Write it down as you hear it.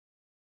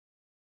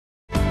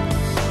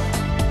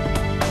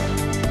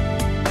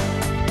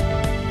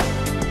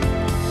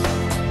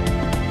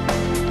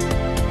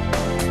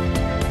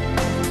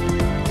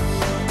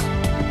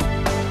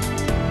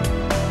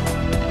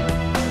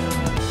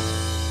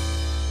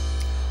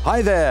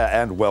Hi there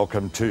and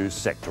welcome to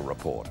Sector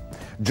Report.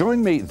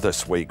 Join me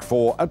this week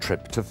for a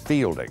trip to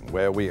Feilding,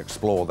 where we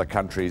explore the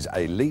country's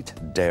elite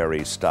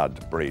dairy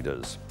stud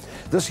breeders.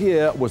 This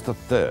year was the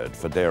third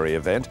for dairy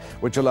event,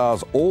 which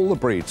allows all the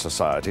breed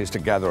societies to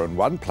gather in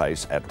one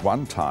place at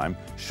one time,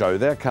 show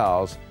their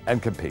cows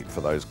and compete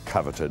for those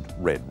coveted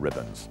red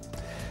ribbons.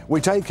 We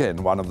take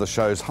in one of the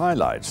show's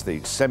highlights, the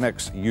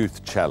Cemex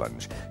Youth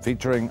Challenge,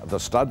 featuring the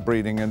stud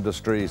breeding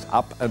industry's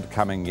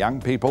up-and-coming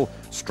young people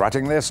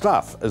strutting their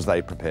stuff as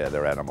they prepare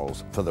their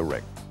animals for the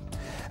ring.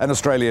 An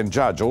Australian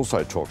judge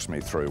also talks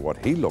me through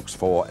what he looks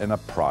for in a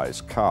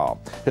prize cow.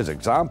 His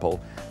example,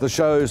 the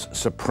show's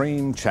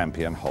supreme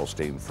champion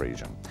Holstein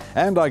Friesian.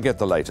 And I get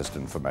the latest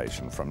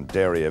information from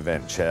dairy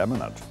event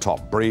chairman and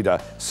top breeder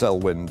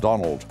Selwyn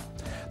Donald.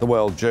 The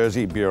World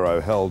Jersey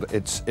Bureau held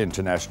its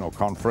international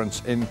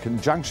conference in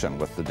conjunction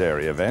with the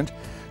dairy event.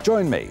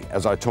 Join me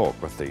as I talk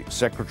with the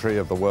Secretary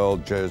of the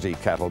World Jersey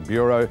Cattle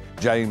Bureau,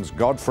 James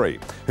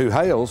Godfrey, who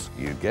hails,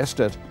 you guessed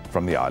it,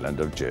 from the island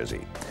of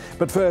Jersey.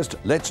 But first,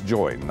 let's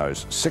join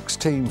those 6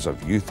 teams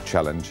of Youth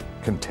Challenge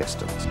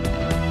contestants.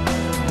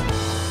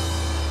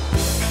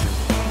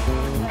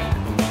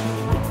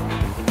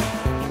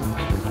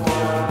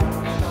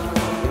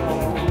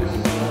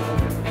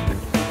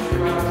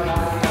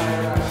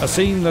 A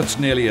scene that's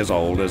nearly as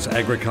old as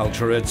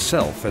agriculture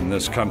itself in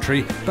this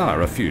country,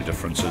 bar a few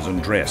differences in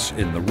dress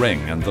in the ring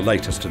and the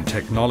latest in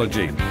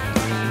technology.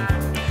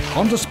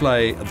 On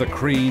display, the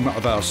cream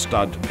of our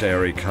stud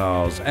dairy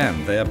cows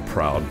and their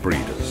proud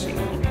breeders.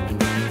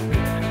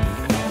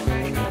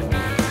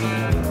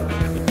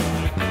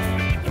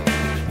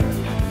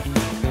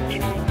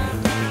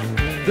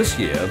 This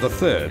year, the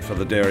third for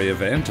the dairy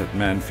event at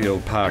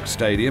Manfield Park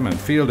Stadium in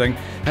Feilding,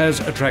 has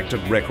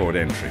attracted record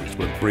entries,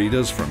 with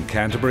breeders from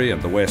Canterbury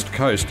and the West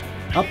Coast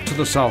up to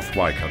the South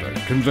Waikato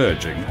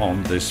converging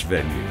on this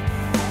venue.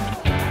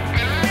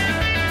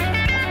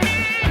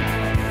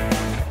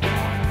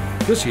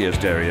 This year's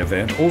dairy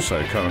event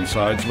also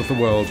coincides with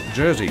the World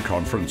Jersey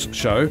Conference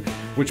show,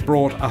 which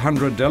brought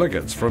 100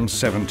 delegates from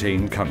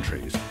 17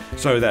 countries.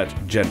 So that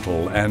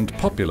gentle and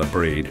popular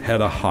breed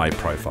had a high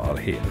profile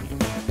here.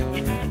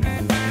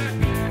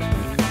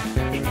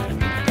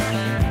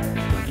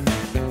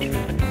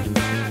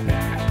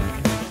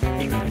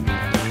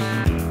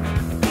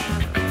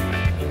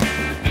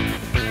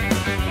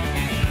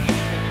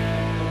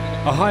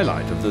 A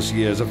highlight of this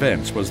year's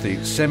events was the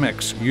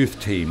Cemex Youth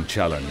Team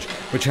Challenge,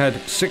 which had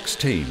 6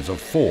 teams of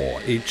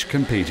 4, each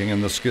competing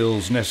in the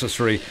skills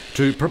necessary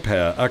to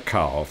prepare a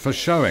cow for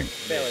showing.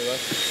 Fairly well.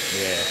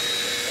 Yeah.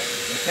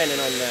 Depending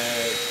on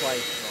the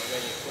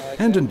place.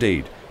 And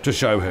indeed, to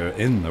show her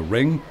in the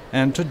ring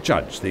and to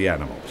judge the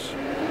animals.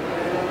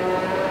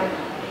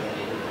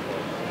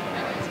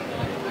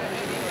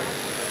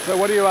 So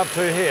what are you up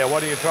to here?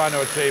 What are you trying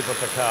to achieve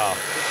with the cow?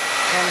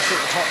 Trying to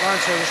set the top line,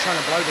 so just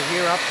trying to blow the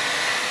hair up.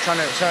 So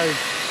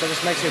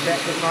this makes your back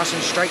look nice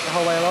and straight the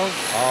whole way along.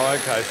 Oh,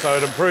 okay. So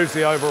it improves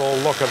the overall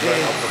look of the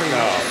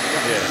cow.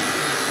 Yeah.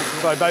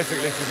 So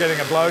basically, she's getting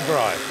a blow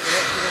dry.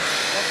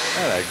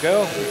 Hello,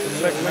 girl.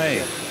 Lick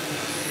me.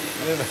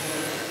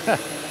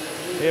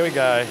 Here we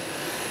go.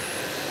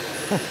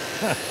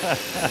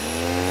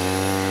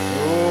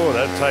 Ooh,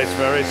 that tastes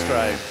very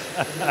strange.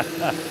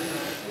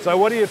 So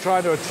what are you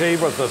trying to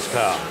achieve with this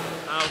cow?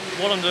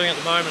 What I'm doing at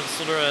the moment is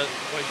sort of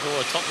what you call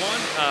a top line.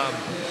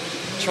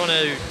 Trying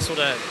to sort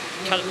of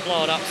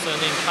blow it up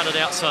and then cut it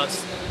out so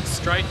it's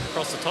straight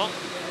across the top.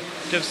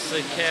 Gives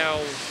the cow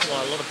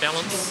a lot of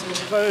balance.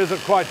 So is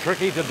it quite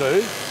tricky to do?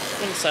 I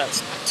wouldn't say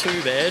it's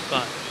too bad,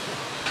 but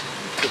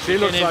she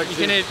looks like you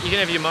can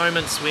have your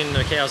moments when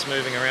the cow's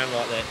moving around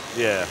like that.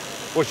 Yeah.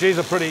 Well, she's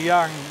a pretty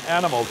young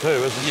animal too,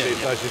 isn't she? Yeah.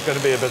 So she's going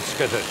to be a bit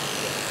skittish.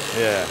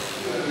 Yeah.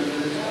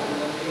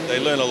 They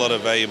learn a lot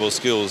of valuable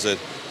skills.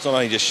 It's not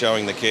only just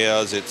showing the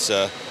cows, it's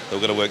they've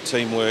got to work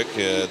teamwork,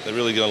 they're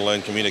really going to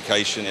learn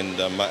communication and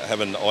have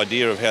an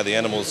idea of how the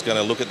animal's going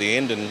to look at the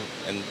end and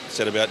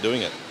set about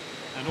doing it.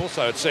 And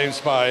also it seems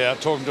by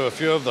talking to a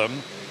few of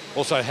them,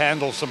 also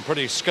handle some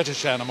pretty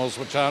skittish animals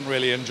which aren't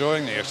really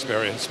enjoying the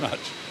experience much.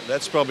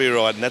 That's probably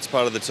right, and that's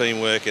part of the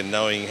teamwork and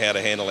knowing how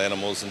to handle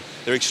animals. And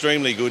they're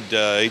extremely good,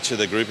 each of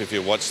the group, if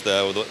you watch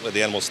where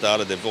the animals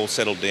started, they've all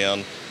settled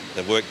down,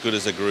 they've worked good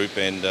as a group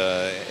and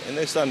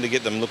they're starting to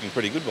get them looking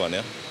pretty good by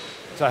now.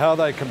 So how are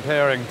they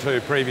comparing to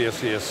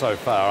previous years so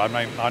far? I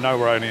mean, I know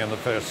we're only in the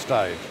first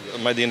stage. I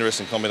made the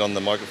interesting comment on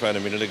the microphone a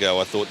minute ago.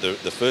 I thought the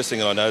first thing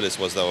that I noticed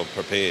was they were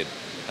prepared.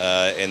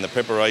 And the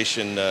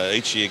preparation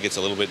each year gets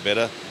a little bit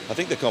better. I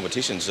think the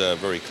competition's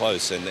very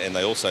close and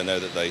they also know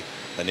that they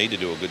need to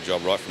do a good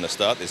job right from the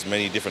start. There's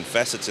many different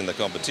facets in the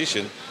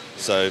competition,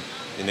 so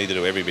you need to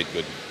do every bit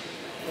good.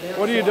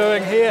 What are you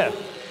doing here?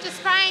 Just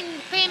spraying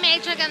Clear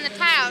Magic in the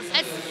tails.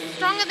 It's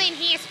stronger than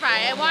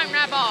hairspray, it won't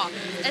rub off.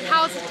 It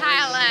holds the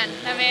tail in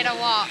no matter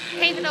what.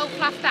 Keep it all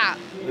fluffed up.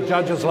 The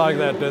judges like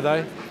that, do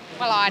they?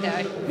 Well, I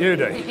do. You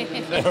do?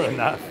 Fair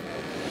enough.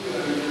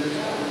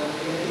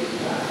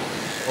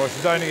 Well,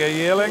 she's only a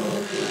yearling?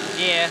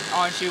 Yeah,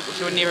 she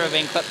would never have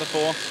been clipped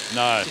before.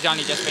 No. She's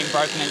only just been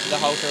broken into the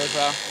halter as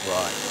well.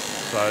 Right.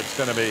 so it's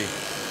going to be,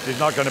 she's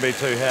not going to be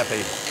too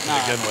happy to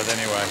begin with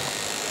anyway.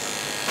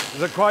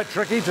 Is it quite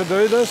tricky to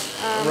do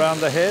this around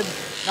the head?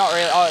 Not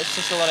really. Oh, it's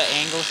just a lot of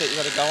angles that you've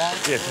got to go on.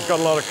 Yes, it's got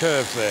a lot of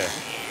curves there.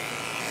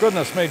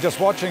 Goodness me, just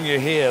watching you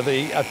here,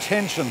 the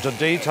attention to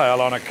detail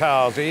on a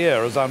cow's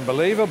ear is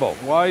unbelievable.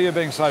 Why are you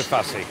being so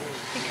fussy?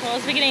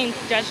 Because we're getting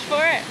judged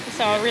for it,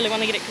 so I really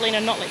want to get it clean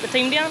and not let the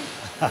team down.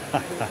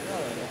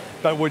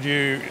 But would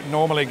you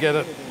normally get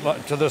it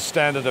to this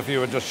standard if you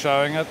were just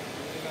showing it?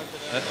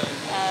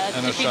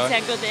 Depends how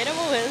good the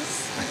animal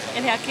is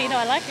and how keen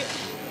I like it.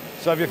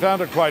 So have you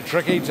found it quite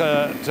tricky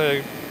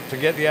to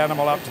get the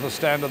animal up to the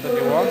standard that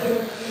you want?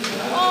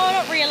 Oh,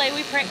 not really.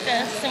 We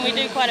practice and we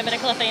do quite a bit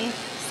of clipping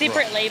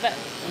separately, but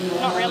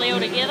not really all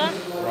together.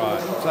 Right.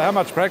 So how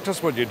much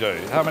practice would you do?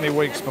 How many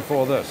weeks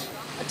before this?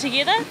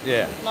 Together?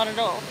 Yeah. Not at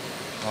all.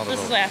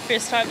 This is our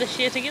first time this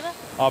year together.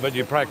 Oh, but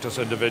you practice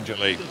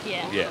individually?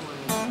 Yeah. Yeah.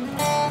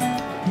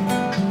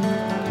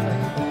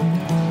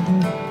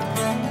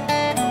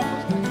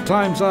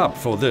 Time's up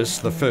for this,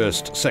 the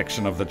first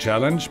section of the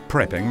challenge,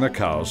 prepping the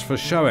cows for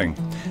showing.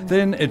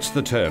 Then it's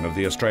the turn of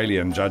the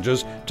Australian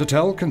judges to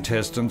tell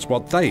contestants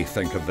what they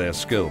think of their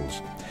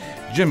skills.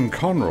 Jim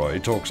Conroy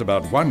talks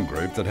about one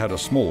group that had a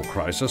small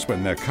crisis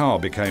when their cow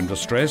became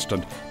distressed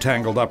and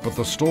tangled up with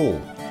the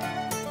stall.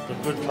 The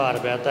good part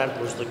about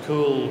that was the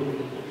cool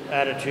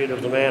attitude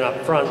of the man up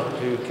front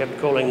who kept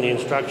calling the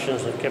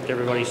instructions and kept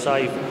everybody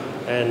safe,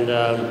 and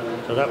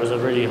so that was a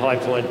really high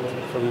point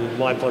from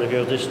my point of view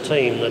of this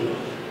team, that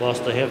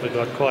whilst the heifer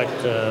got quite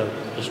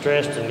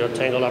distressed and got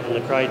tangled up in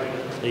the crate,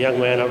 the young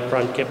man up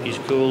front kept his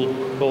cool,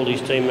 called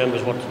his team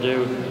members what to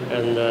do,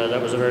 and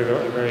that was a very,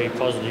 very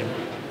positive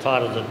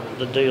part of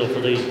the deal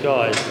for these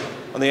guys.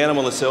 On the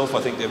animal itself,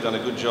 I think they've done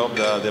a good job.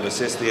 They've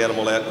assessed the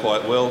animal out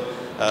quite well.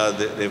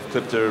 They've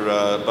clipped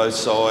her both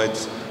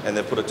sides, and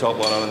they've put a top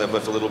line on, and they've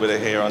left a little bit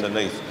of hair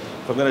underneath.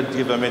 If I'm going to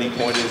give them any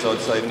pointers, I'd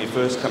say when you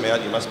first come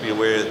out, you must be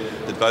aware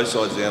that both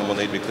sides of the animal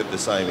need to be clipped the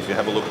same. If you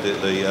have a look,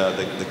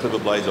 the clipper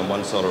blades on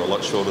one side are a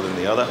lot shorter than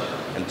the other,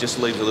 and it just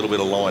leaves a little bit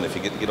of line. If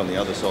you get on the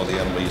other side of the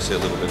animal, you see a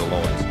little bit of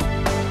lines.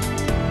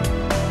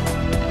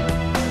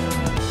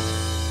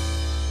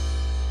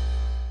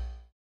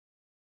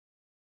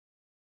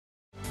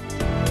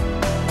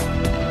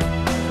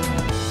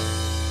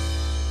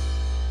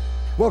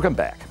 Welcome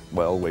back.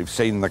 Well, we've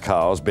seen the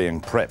cows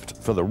being prepped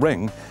for the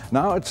ring.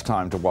 Now it's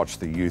time to watch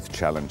the Youth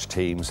Challenge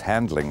team's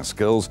handling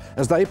skills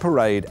as they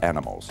parade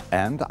animals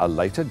and are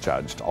later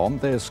judged on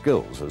their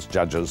skills as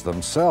judges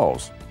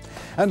themselves.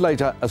 And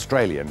later,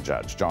 Australian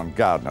judge John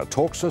Gardner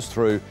talks us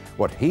through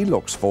what he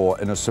looks for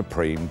in a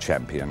Supreme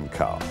Champion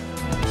cow.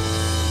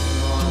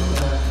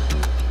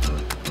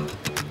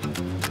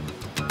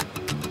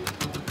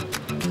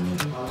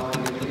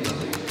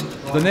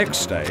 The next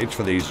stage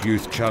for these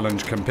Youth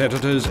Challenge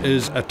competitors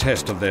is a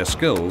test of their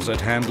skills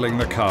at handling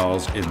the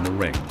cows in the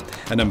ring,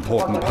 an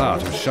important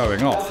part of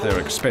showing off their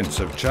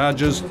expensive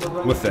charges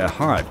with their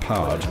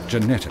high-powered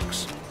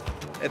genetics.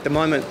 At the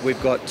moment we've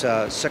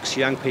got 6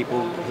 young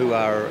people who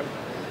are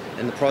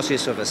in the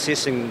process of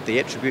assessing the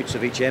attributes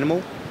of each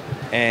animal,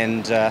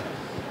 and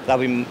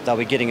they'll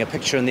be getting a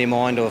picture in their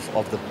mind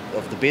of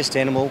the best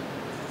animal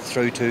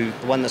through to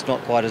the one that's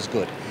not quite as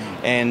good.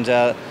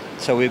 And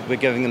so we're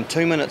giving them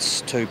 2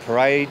 minutes to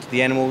parade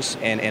the animals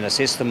and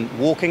assess them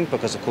walking,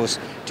 because of course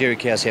dairy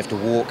cows have to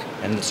walk,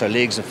 and so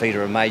legs and feet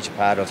are a major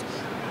part of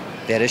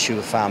that issue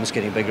with farmers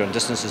getting bigger and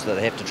distances that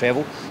they have to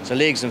travel. So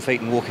legs and feet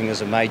and walking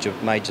is a major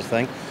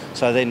thing.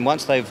 So then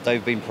once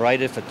they've been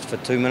paraded for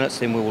 2 minutes,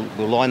 then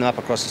we'll line them up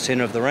across the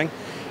centre of the ring,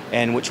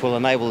 and which will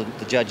enable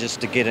the judges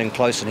to get in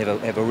close and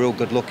have a real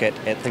good look at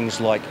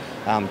things like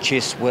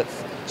chest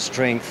width,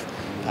 strength,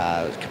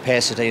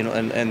 capacity,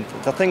 and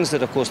the things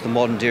that of course the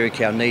modern dairy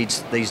cow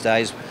needs these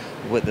days.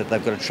 They've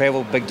got to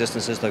travel big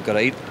distances, they've got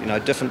to eat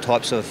different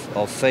types of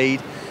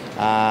feed,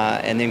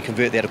 and then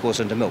convert that of course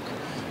into milk.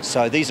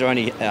 So these are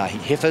only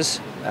heifers,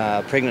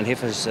 pregnant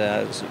heifers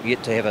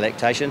yet to have a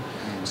lactation,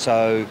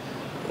 so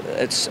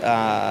it's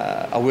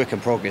a work in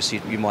progress,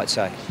 you might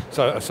say.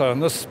 So in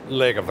this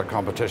leg of the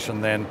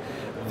competition then,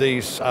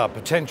 these are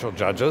potential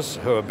judges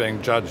who are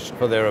being judged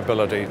for their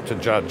ability to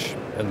judge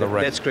in the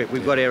ring. That's correct.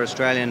 We've got our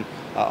Australian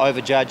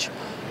over-judge,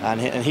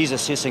 and he's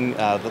assessing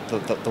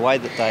the way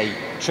that they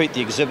treat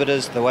the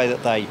exhibitors, the way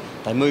that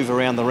they move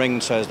around the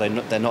ring, so as they're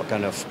not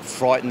going to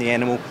frighten the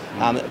animal,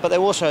 but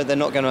they're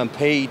not going to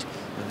impede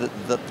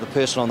the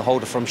person on the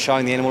halter from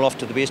showing the animal off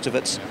to the best of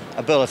its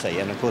ability.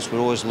 And of course we're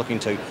always looking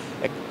to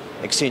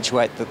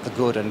accentuate the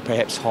good and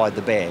perhaps hide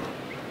the bad.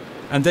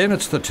 And then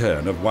it's the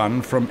turn of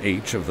one from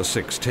each of the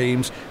 6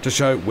 teams to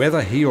show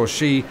whether he or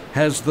she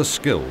has the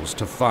skills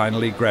to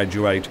finally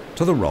graduate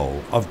to the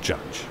role of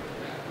judge.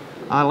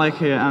 I like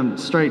her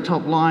straight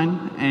top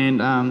line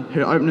and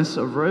her openness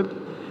of rib.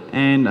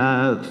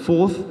 And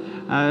fourth,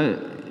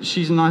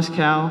 she's a nice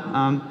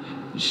cow.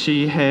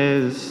 She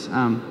has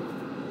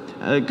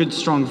a good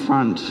strong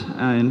front,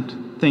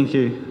 and thank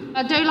you.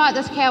 I do like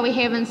this cow we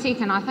have in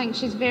second. I think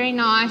she's very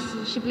nice.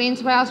 She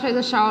blends well through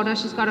the shoulder.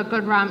 She's got a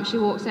good rump. She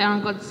walks out on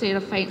a good set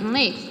of feet and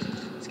legs.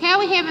 This cow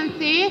we have in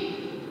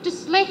third,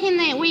 Just lacking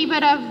that wee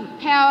bit of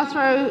power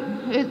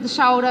through the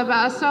shoulder, but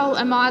I still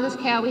admire this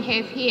cow we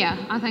have here.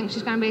 I think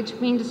she's going to be a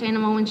tremendous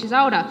animal when she's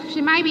older. She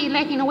may be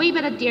lacking a wee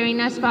bit of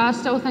dairyness, but I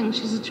still think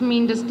she's a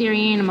tremendous dairy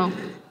animal.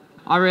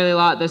 I really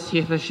like this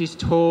heifer. She's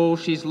tall,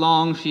 she's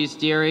long, she's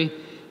dairy,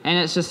 and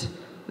it's just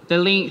the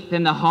length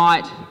and the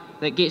height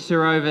that gets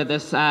her over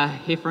this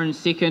heifer in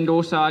second.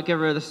 Also, I give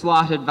her the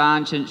slight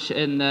advantage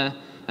in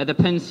the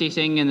pin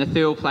setting and the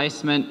third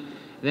placement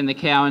than the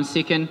cow in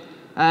second.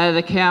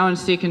 The cow in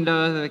second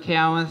over the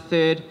cow in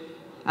third.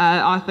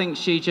 I think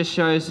she just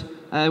shows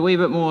a wee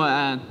bit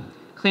more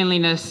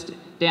cleanliness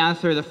down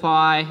through the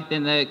thigh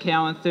than the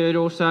cow in third.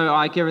 Also,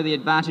 I give her the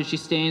advantage. She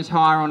stands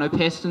higher on her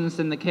pastons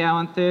than the cow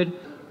in third.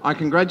 I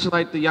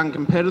congratulate the young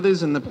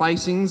competitors and the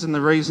placings and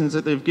the reasons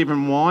that they've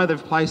given why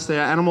they've placed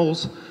their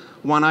animals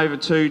 1 over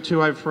 2,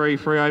 2 over 3,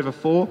 3 over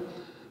 4.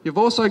 You've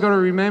also got to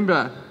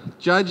remember,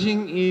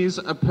 judging is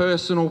a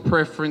personal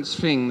preference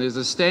thing. There's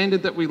a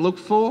standard that we look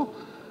for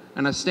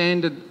and a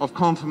standard of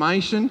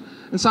confirmation,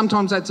 and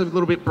sometimes that's a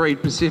little bit breed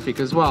specific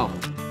as well.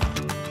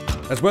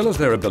 As well as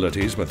their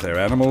abilities with their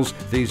animals,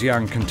 these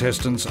young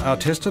contestants are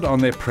tested on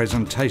their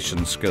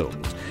presentation skills.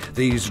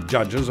 These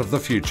judges of the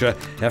future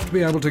have to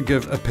be able to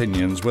give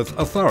opinions with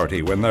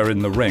authority when they're in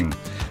the ring.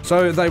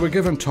 So they were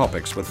given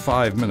topics with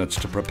 5 minutes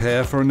to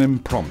prepare for an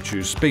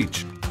impromptu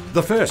speech.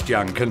 The first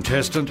young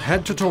contestant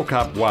had to talk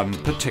up one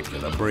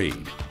particular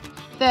breed.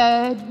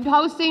 The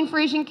Holstein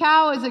Friesian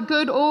cow is a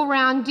good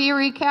all-round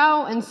dairy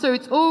cow and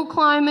suits all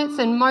climates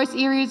and most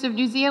areas of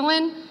New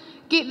Zealand.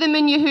 Get them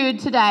in your herd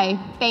today.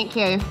 Thank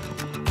you.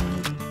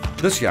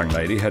 This young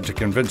lady had to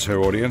convince her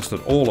audience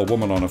that all a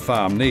woman on a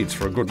farm needs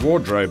for a good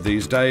wardrobe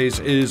these days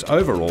is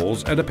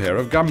overalls and a pair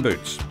of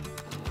gumboots.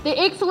 They're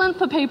excellent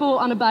for people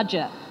on a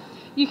budget.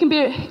 You can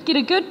get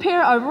a good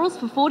pair of overalls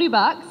for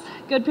 $40,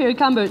 good pair of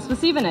gumboots for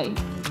 $70.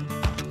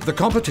 The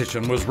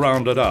competition was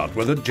rounded out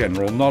with a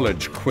general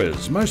knowledge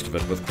quiz, most of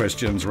it with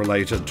questions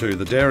related to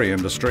the dairy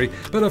industry,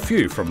 but a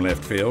few from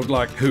left field,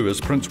 like who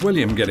is Prince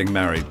William getting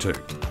married to?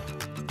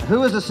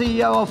 Who is the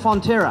CEO of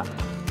Fonterra?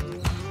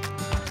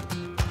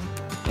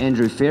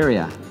 Andrew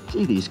Ferrier.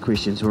 Gee, these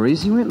questions were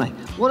easy, weren't they?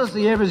 What is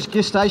the average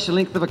gestation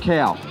length of a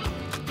cow?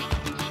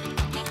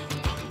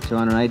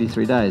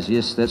 283 days,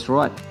 yes, that's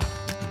right.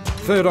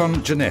 Third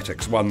on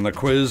Genetics won the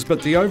quiz,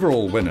 but the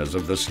overall winners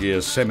of this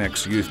year's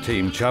CEMEX Youth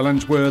Team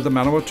Challenge were the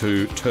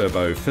Manawatu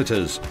Turbo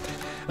Fitters.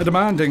 A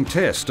demanding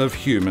test of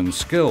human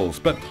skills,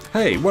 but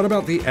hey, what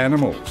about the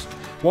animals?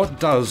 What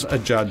does a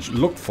judge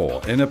look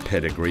for in a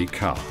pedigree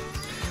cow?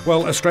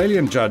 Well,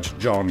 Australian judge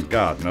John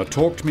Gardner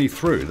talked me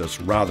through this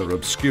rather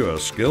obscure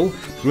skill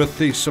with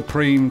the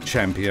Supreme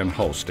Champion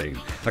Holstein,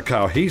 a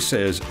cow he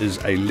says is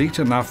elite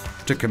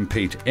enough to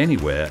compete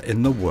anywhere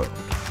in the world.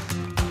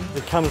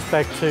 It comes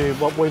back to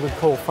what we would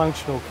call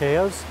functional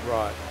cows.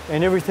 Right.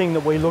 And everything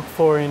that we look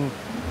for in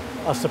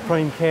a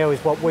Supreme cow is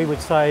what we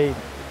would say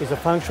is a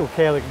functional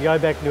cow that can go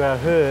back into our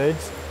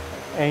herds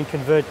and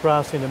convert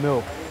grass into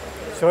milk.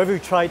 So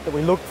every trait that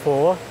we look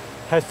for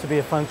has to be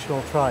a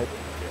functional trait.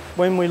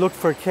 When we look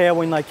for a cow,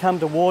 when they come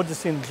towards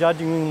us in the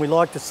judging room, we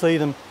like to see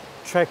them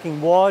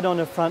tracking wide on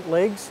her front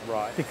legs,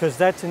 right, because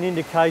that's an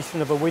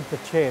indication of a width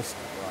of chest.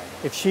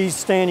 Right. If she's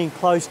standing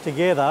close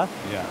together,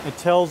 it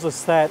tells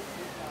us that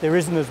there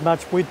isn't as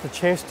much width of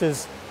chest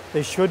as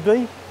there should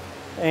be.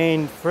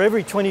 And for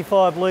every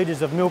 25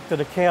 litres of milk that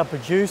a cow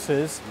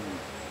produces,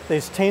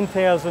 there's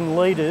 10,000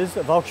 litres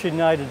of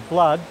oxygenated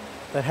blood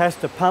that has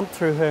to pump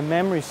through her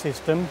mammary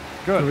system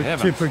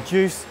to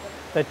produce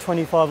that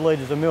 25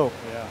 litres of milk.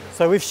 Yeah.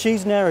 So if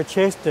she's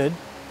narrow-chested,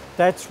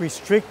 that's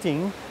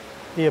restricting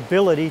the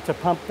ability to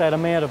pump that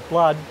amount of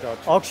blood,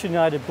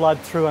 oxygenated blood,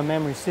 through her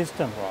mammary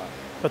system.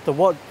 Right.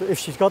 But if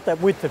she's got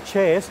that width of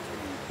chest,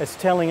 it's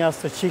telling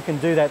us that she can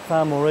do that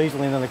far more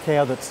easily than a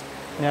cow that's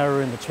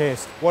narrower in the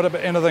chest. What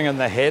about anything in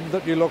the head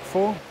that you look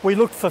for? We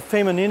look for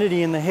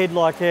femininity in the head,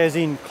 like as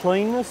in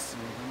cleanness,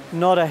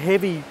 not a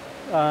heavy,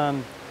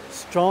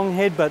 strong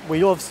head, but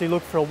we obviously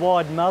look for a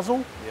wide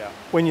muzzle. Yeah.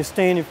 When you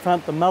stand in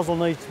front, the muzzle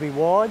needs to be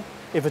wide.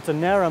 If it's a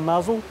narrow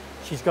muzzle,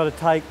 she's got to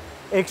take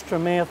extra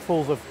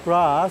mouthfuls of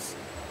grass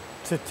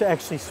to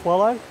actually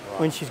swallow. Right.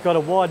 When she's got a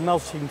wide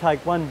muzzle, she can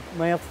take one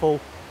mouthful,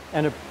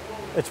 and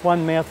it's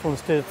one mouthful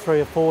instead of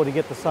 3 or 4 to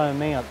get the same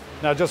amount.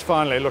 Now, just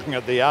finally looking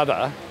at the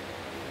udder,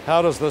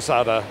 how does this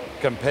udder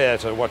compare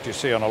to what you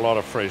see on a lot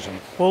of Friesian?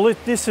 Well,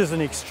 this is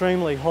an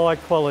extremely high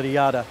quality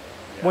udder.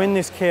 Yeah. When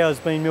this cow has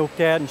been milked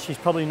out, and she's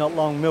probably not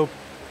long milked,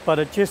 but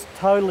it just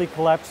totally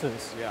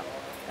collapses. Yeah.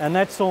 And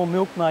that's all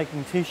milk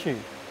making tissue.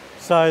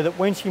 So that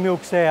when she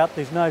milks out,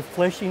 there's no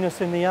fleshiness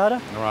in the udder.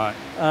 Right.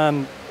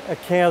 A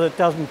cow that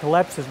doesn't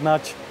collapse as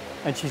much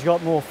and she's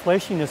got more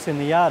fleshiness in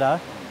the udder,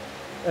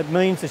 it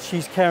means that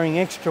she's carrying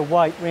extra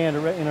weight around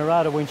in her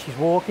udder when she's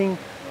walking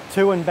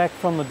to and back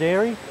from the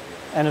dairy,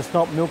 and it's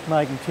not milk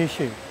making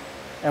tissue.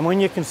 And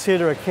when you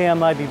consider a cow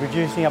may be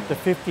producing up to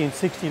 50 and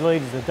 60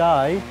 litres a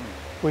day,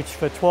 which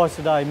for twice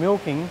a day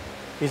milking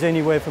is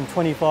anywhere from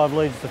 25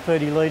 litres to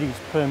 30 litres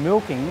per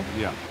milking,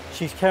 yeah,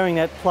 she's carrying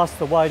that plus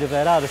the weight of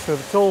that udder. So if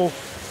it's all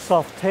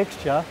soft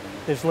texture,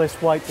 there's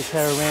less weight to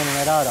carry around in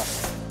that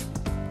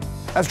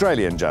udder.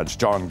 Australian judge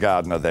John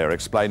Gardner there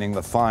explaining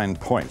the fine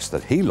points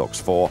that he looks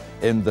for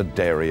in the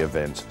dairy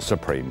event's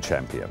supreme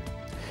champion.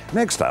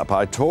 Next up,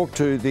 I talk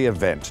to the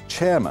event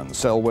chairman,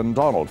 Selwyn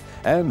Donald,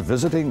 and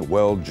visiting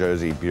World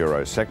Jersey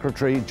Bureau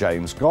Secretary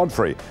James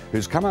Godfrey,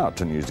 who's come out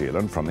to New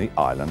Zealand from the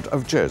island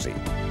of Jersey.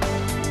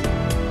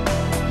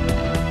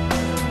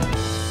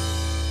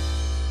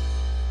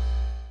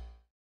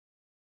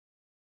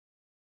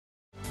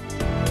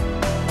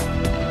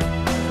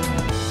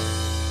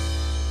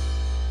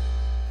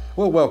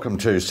 Well, welcome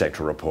to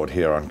Sector Report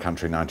here on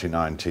Country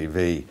 99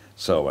 TV,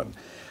 Selwyn.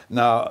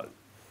 Now,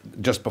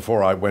 just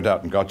before I went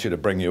out and got you to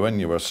bring you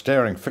in, you were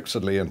staring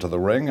fixedly into the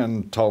ring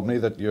and told me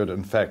that you'd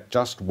in fact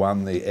just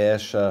won the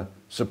Ayrshire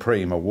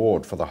Supreme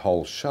Award for the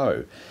whole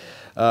show.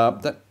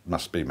 That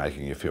must be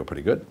making you feel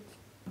pretty good.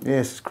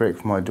 Yes, it's correct,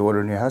 for my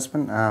daughter and her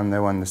husband. They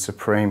won the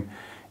Supreme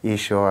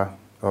Ayrshire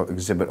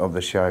exhibit of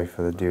the show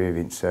for the dairy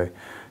event. So,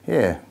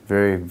 yeah,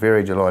 very,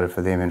 very delighted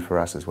for them and for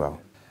us as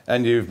well.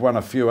 And you've won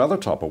a few other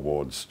top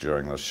awards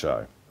during this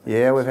show.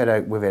 Yeah,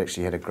 we've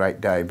actually had a great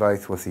day,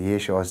 both with the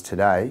Ayrshires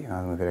today.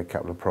 We've had a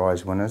couple of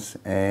prize winners,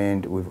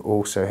 and we've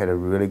also had a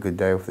really good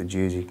day with the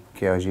Jersey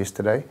cows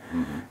yesterday.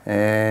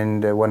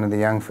 And one of the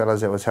young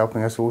fellas that was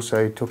helping us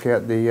also took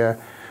out the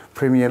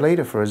Premier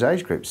Leader for his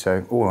age group.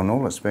 So all in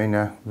all, it's been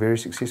a very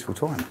successful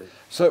time.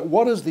 So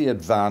what is the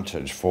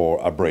advantage for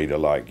a breeder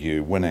like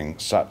you winning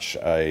such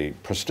a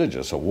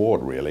prestigious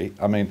award, really?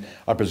 I mean,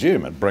 I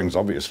presume it brings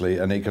obviously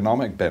an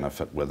economic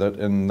benefit with it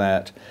in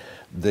that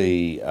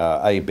the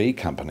AB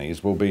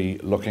companies will be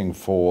looking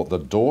for the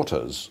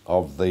daughters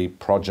of the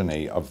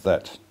progeny of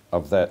that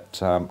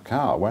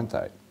cow, won't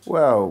they?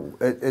 Well,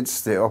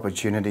 it's the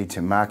opportunity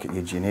to market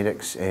your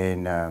genetics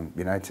and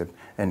you know, to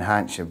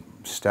enhance your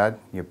stud,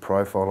 your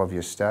profile of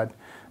your stud.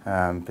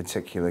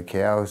 Particular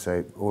cows,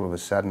 all of a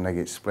sudden they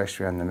get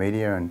splashed around the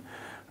media and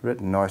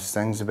written nice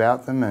things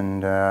about them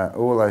and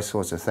all those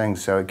sorts of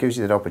things. So it gives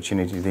you that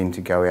opportunity then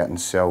to go out and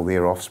sell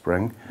their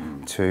offspring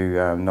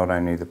to not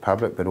only the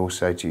public but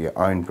also to your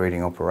own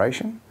breeding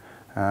operation,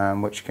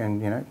 which can,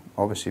 you know,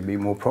 obviously be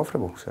more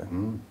profitable. So.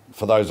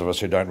 For those of us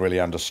who don't really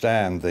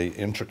understand the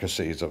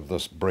intricacies of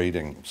this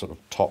breeding sort of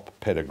top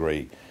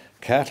pedigree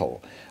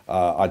cattle,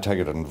 I take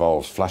it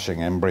involves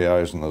flushing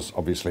embryos, and there's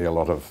obviously a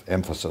lot of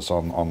emphasis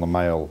on the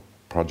male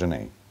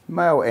progeny.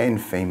 Male and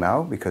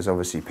female, because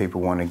obviously people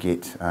want to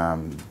get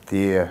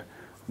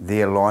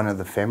their line of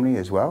the family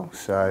as well.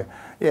 So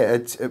yeah,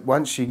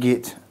 once you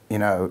get, you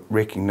know,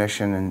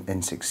 recognition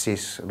and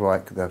success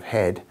like they've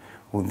had,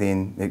 well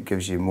then it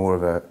gives you more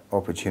of an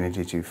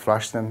opportunity to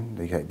flush them,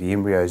 to get the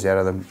embryos out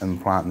of them,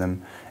 implant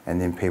them, and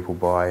then people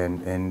buy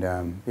and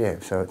yeah,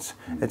 so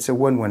it's a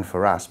win-win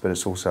for us, but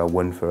it's also a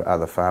win for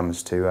other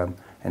farmers to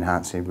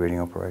enhance their breeding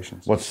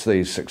operations. What's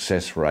the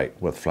success rate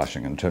with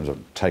flushing in terms of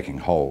taking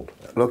hold?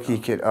 Look, you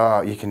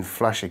can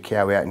flush a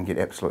cow out and get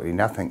absolutely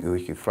nothing, or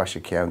you could flush a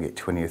cow and get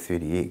 20 or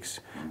 30 eggs.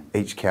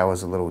 Each cow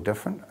is a little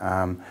different,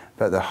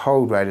 but the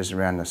hold rate is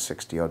around the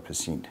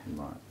 60-odd%.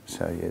 Right.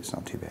 So yeah, it's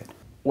not too bad.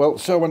 Well,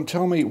 Selwyn,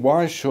 tell me,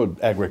 why should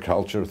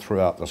agriculture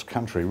throughout this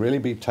country really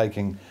be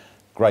taking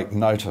great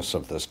notice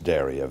of this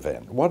dairy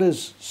event? What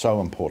is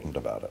so important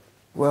about it?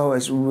 Well,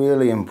 it's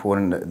really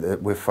important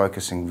that we're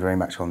focusing very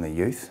much on the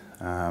youth,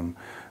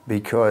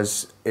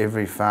 because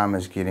every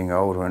farmer's getting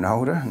older and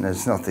older, and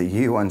it's not the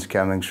new ones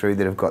coming through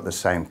that have got the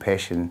same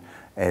passion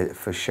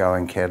for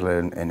showing cattle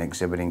and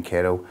exhibiting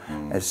cattle.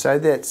 And so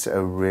that's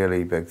a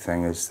really big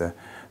thing, is the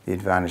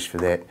advantage for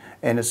that.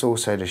 And it's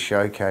also to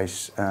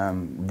showcase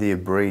their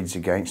breeds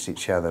against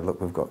each other.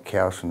 Look, we've got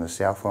cows from the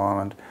South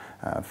Island,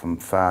 from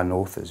far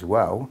north as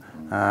well.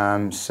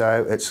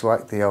 So it's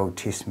like the old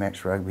test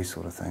match rugby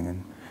sort of thing,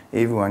 and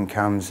everyone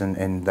comes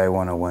and they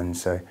want to win.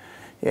 So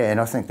yeah, and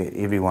I think that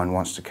everyone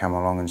wants to come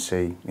along and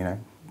see, you know,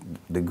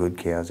 the good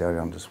cows out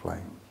on display.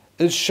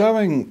 Is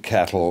showing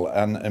cattle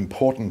an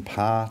important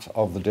part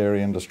of the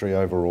dairy industry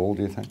overall,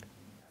 do you think?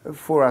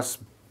 For us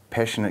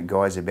passionate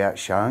guys about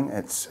showing,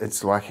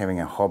 it's like having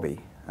a hobby.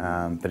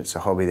 But it's a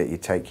hobby that you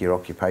take your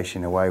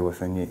occupation away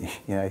with, and you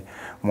know,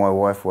 my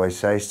wife always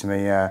says to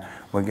me,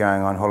 we're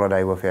going on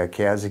holiday with our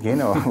cows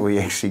again, or we're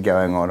actually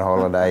going on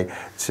holiday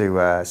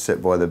to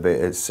sit by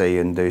the sea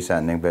and do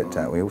something,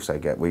 but we also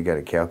go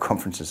to cow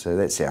conferences, so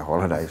that's our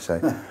holiday.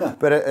 So,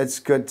 but it's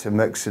good to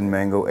mix and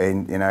mingle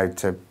and, you know,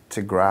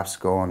 to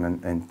graft on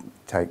and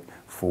take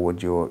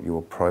forward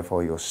your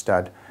profile, your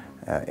stud,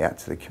 out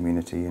to the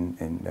community,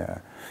 and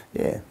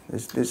yeah,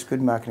 there's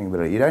good marketing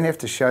ability. You don't have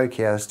to show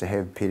cows to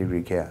have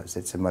pedigree cows.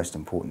 That's the most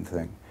important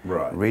thing.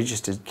 Right.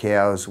 Registered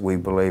cows, we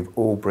believe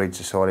all breed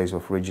societies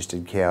with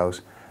registered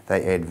cows,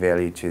 they add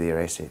value to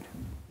their asset.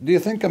 Do you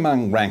think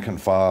among rank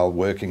and file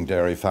working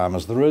dairy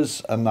farmers there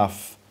is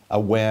enough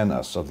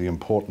awareness of the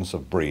importance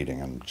of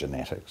breeding and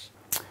genetics?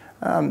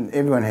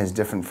 Everyone has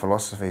different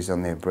philosophies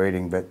on their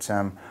breeding, but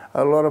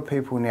a lot of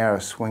people now are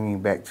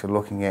swinging back to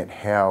looking at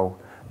how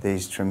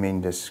these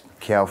tremendous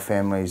cow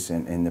families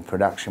and the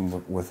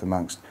production with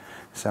amongst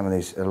some of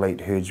these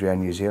elite herds around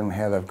New Zealand,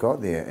 how they've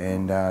got there,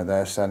 and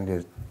they're starting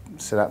to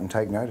sit up and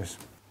take notice.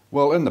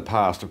 Well, in the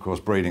past, of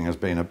course, breeding has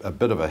been a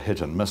bit of a hit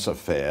and miss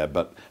affair,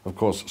 but of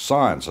course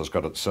science has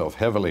got itself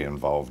heavily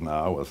involved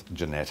now with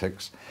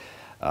genetics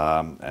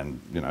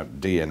and, you know,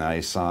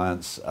 DNA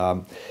science.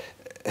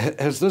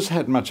 Has this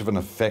had much of an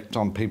effect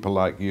on people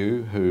like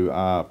you who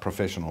are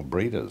professional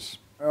breeders?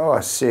 Oh,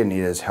 certainly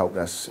it has helped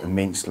us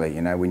immensely.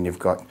 You know, when you've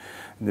got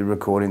the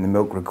recording, the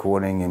milk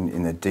recording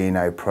and the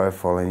DNA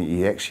profiling,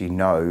 you actually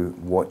know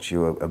what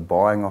you are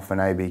buying off an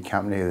AB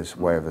company, this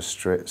way of a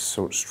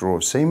straw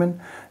of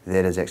semen,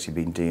 that has actually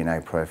been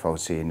DNA profiled,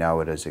 so you know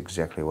it is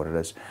exactly what it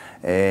is.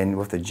 And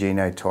with the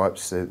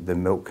genotypes, the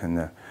milk and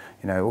the,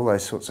 you know, all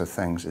those sorts of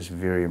things is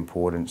very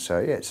important. So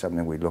yeah, it's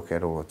something we look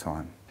at all the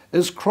time.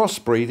 Is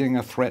crossbreeding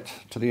a threat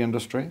to the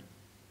industry?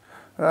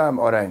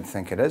 I don't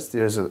think it is.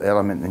 There is an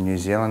element in New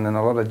Zealand, and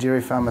a lot of dairy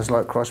farmers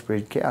like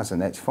crossbreed cows,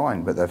 and that's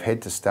fine, but they've had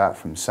to start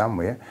from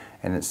somewhere,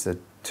 and it's the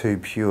two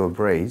pure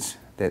breeds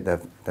that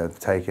they've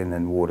taken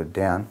and watered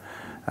down.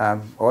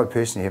 I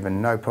personally have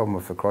no problem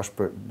with the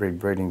crossbreed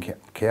breeding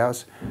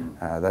cows.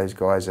 Those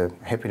guys are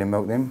happy to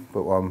milk them,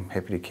 but I'm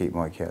happy to keep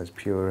my cows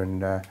pure,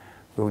 and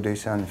we'll do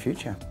so in the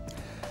future.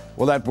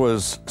 Well, that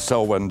was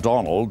Selwyn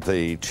Donald,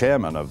 the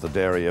chairman of the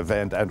dairy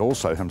event and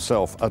also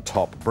himself a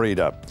top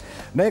breeder.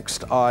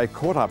 Next, I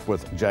caught up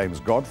with James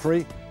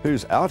Godfrey,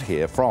 who's out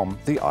here from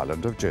the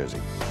island of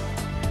Jersey.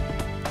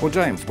 Well,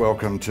 James,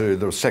 welcome to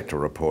the Sector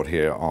Report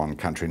here on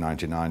Country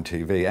 99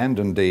 TV, and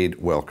indeed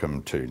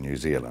welcome to New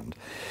Zealand.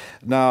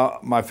 Now,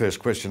 my first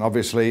question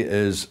obviously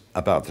is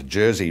about the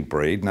Jersey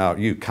breed. Now,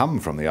 you come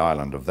from the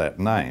island of that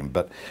name,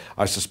 but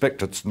I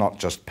suspect it's not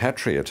just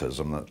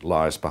patriotism that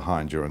lies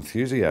behind your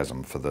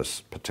enthusiasm for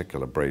this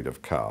particular breed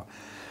of cow.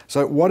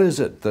 So what is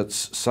it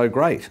that's so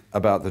great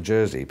about the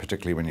Jersey,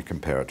 particularly when you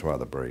compare it to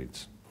other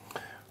breeds?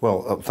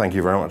 Well, thank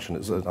you very much,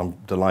 and I'm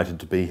delighted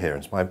to be here.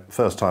 It's my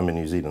first time in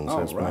New Zealand, so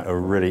it's been a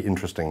really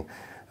interesting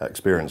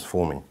experience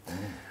for me.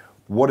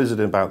 What is it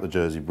about the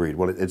Jersey breed?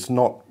 Well, it's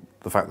not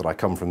the fact that I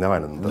come from the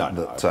island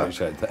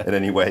that in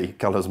any way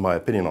colours my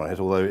opinion on it,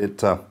 although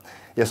it,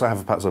 yes, I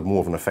have perhaps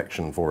more of an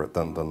affection for it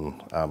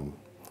than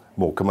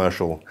more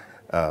commercial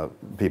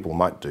people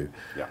might do.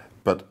 Yeah.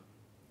 But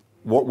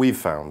what we've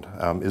found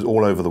is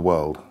all over the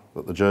world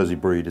that the Jersey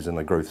breed is in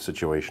a growth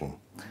situation.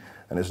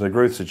 And it's in a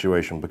growth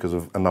situation because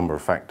of a number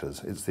of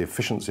factors. It's the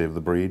efficiency of the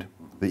breed,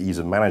 the ease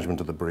of management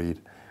of the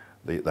breed,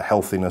 the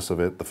healthiness of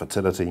it, the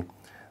fertility.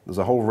 There's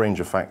a whole range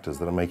of factors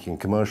that are making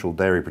commercial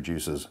dairy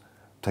producers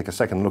take a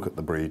second look at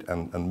the breed,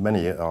 and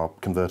many are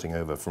converting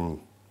over from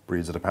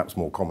breeds that are perhaps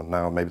more common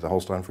now, maybe the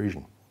Holstein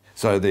Friesian.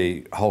 So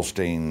the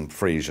Holstein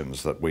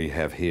Friesians that we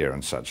have here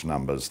in such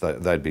numbers,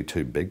 they'd be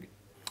too big?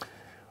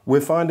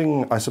 We're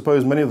finding, I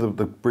suppose, many of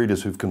the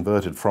breeders who've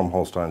converted from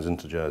Holsteins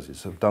into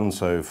Jerseys have done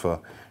so for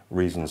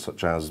reasons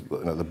such as,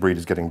 you know, the breed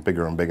is getting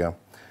bigger and bigger,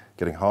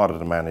 getting harder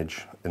to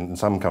manage. In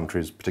some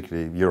countries,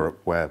 particularly Europe,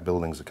 where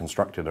buildings are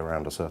constructed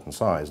around a certain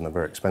size and are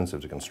very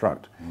expensive to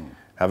construct,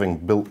 having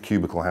built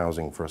cubicle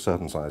housing for a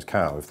certain size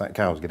cow, if that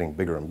cow is getting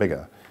bigger and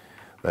bigger,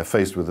 they're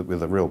faced with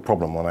a real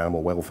problem on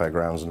animal welfare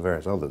grounds and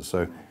various others.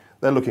 So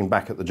they're looking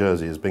back at the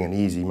Jersey as being an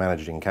easy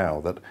managing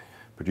cow that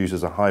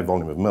produces a high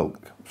volume of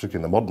milk,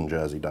 particularly the modern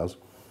Jersey does,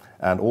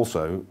 and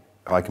also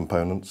high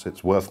components,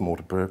 it's worth more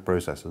to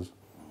processors,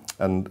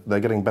 and they're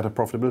getting better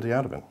profitability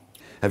out of it.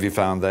 Have you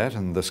found that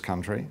in this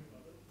country?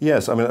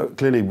 Yes, I mean,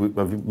 clearly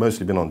we've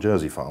mostly been on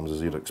Jersey farms,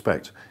 as you'd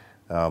expect,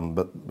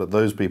 but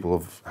those people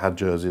have had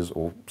Jerseys,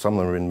 or some of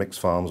them are in mixed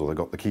farms, or they've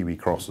got the Kiwi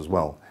Cross as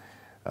well.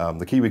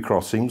 The Kiwi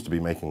Cross seems to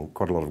be making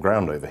quite a lot of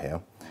ground over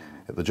here.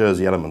 The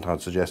Jersey element,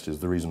 I'd suggest, is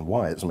the reason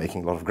why it's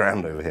making a lot of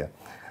ground over here.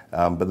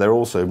 But they're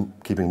also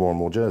keeping more and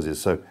more Jerseys,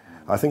 so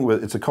I think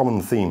it's a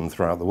common theme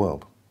throughout the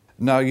world.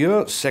 Now,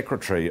 you're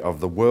secretary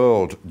of the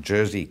World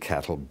Jersey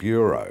Cattle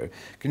Bureau.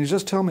 Can you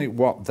just tell me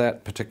what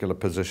that particular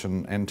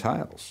position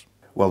entails?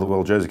 Well, the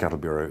World Jersey Cattle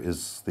Bureau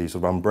is the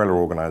sort of umbrella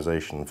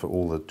organisation for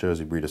all the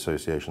Jersey breed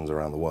associations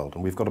around the world,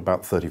 and we've got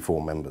about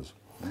 34 members.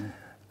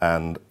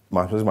 And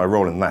my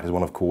role in that is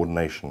one of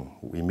coordination.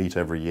 We meet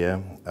every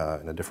year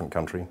in a different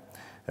country.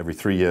 Every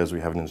 3 years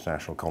we have an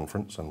international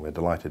conference, and we're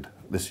delighted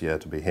this year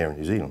to be here in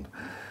New Zealand.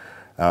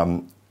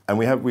 And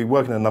we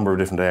work in a number of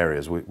different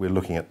areas. We're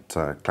looking at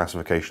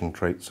classification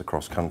traits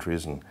across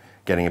countries and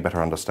getting a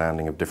better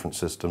understanding of different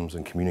systems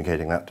and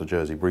communicating that to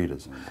Jersey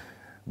breeders.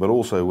 But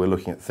also we're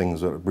looking at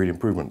things like breed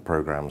improvement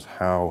programs,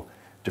 how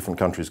different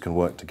countries can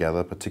work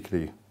together,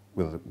 particularly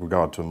with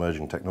regard to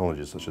emerging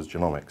technologies such as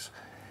genomics.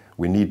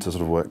 We need to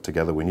sort of work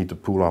together, we need to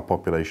pool our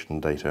population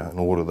data in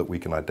order that we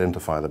can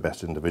identify the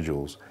best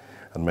individuals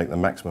and make the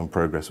maximum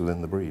progress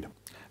within the breed.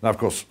 Now, of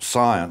course,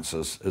 science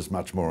is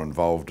much more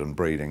involved in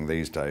breeding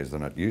these days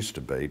than it used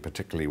to be,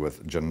 particularly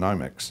with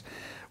genomics.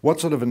 What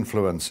sort of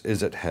influence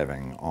is it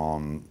having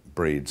on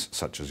breeds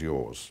such as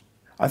yours?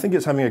 I think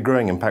it's having a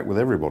growing impact with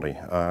everybody.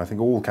 I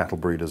think all cattle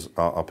breeders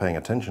are paying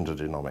attention to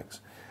genomics.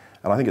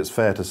 And I think it's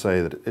fair to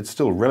say that it's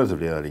still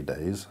relatively early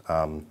days.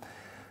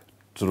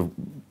 Sort of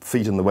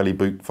feet in the welly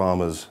boot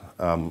farmers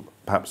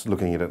perhaps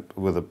looking at it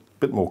with a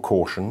bit more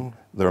caution.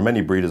 There are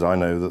many breeders I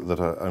know that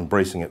are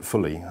embracing it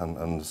fully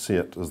and see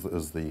it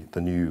as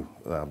the new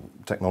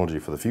technology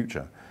for the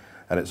future.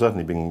 And it's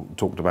certainly being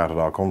talked about at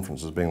our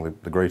conference as being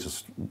the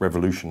greatest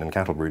revolution in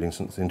cattle breeding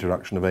since the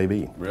introduction of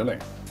AB. Really?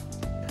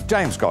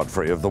 James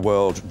Godfrey of the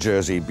World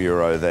Jersey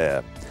Bureau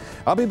there.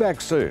 I'll be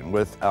back soon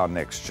with our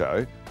next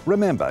show.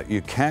 Remember,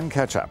 you can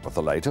catch up with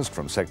the latest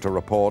from Sector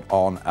Report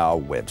on our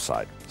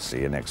website.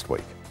 See you next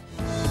week.